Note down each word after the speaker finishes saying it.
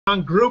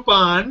on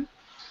Groupon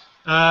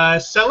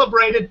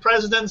celebrated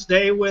President's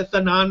Day with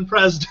a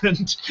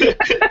non-president.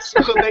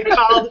 So they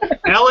called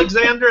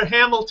Alexander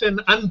Hamilton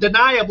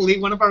undeniably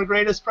one of our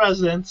greatest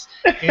presidents,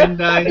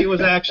 and he was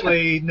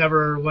actually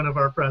never one of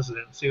our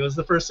presidents. He was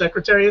the first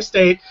Secretary of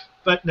State,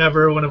 but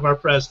never one of our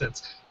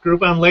presidents.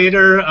 Groupon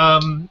later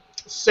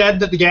said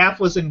that the gaffe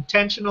was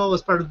intentional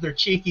as part of their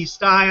cheeky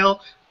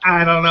style.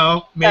 I don't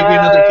know. Maybe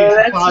another case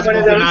of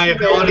plausible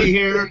deniability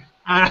here.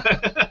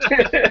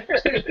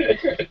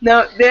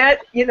 Now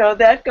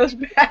that goes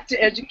back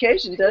to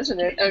education, doesn't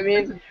it? I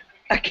mean,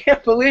 I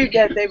can't believe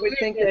that they would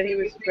think that he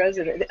was the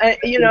president.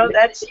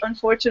 That's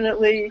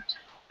unfortunately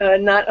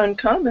not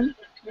uncommon.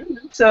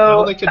 So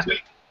well, they could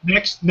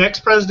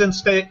next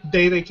President's Day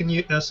they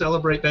can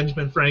celebrate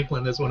Benjamin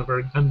Franklin as one of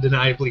our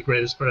undeniably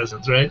greatest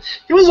presidents, right?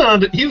 He was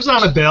on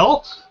a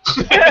bill.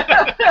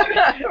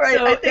 Right.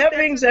 So that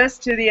brings us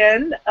to the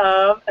end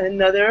of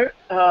another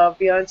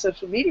Beyond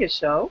Social Media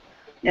show.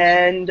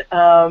 And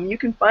you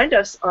can find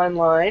us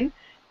online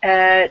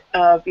at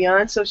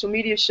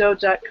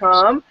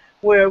BeyondSocialMediaShow.com,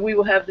 where we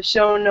will have the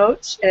show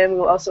notes, and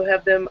we'll also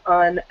have them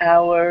on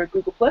our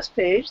Google Plus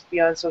page,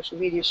 Beyond Social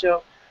Media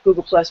Show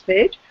Google Plus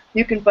page.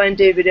 You can find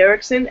David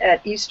Erickson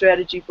at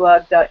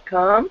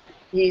eStrategyBlog.com.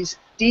 He's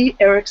D.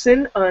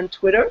 Erickson on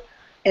Twitter.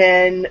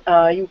 And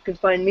you can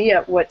find me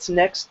at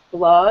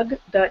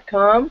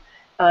whatsnextblog.com.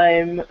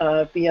 I'm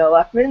B.L.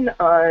 Luckman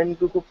on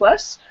Google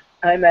Plus.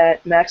 I'm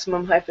at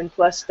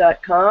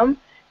maximum-plus.com,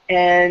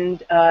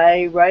 and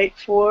I write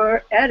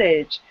for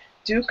AdAge.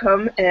 Do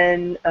come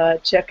and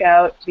check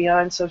out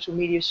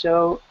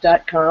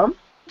BeyondSocialMediaShow.com.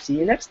 See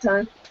you next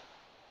time.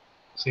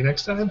 See you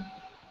next time.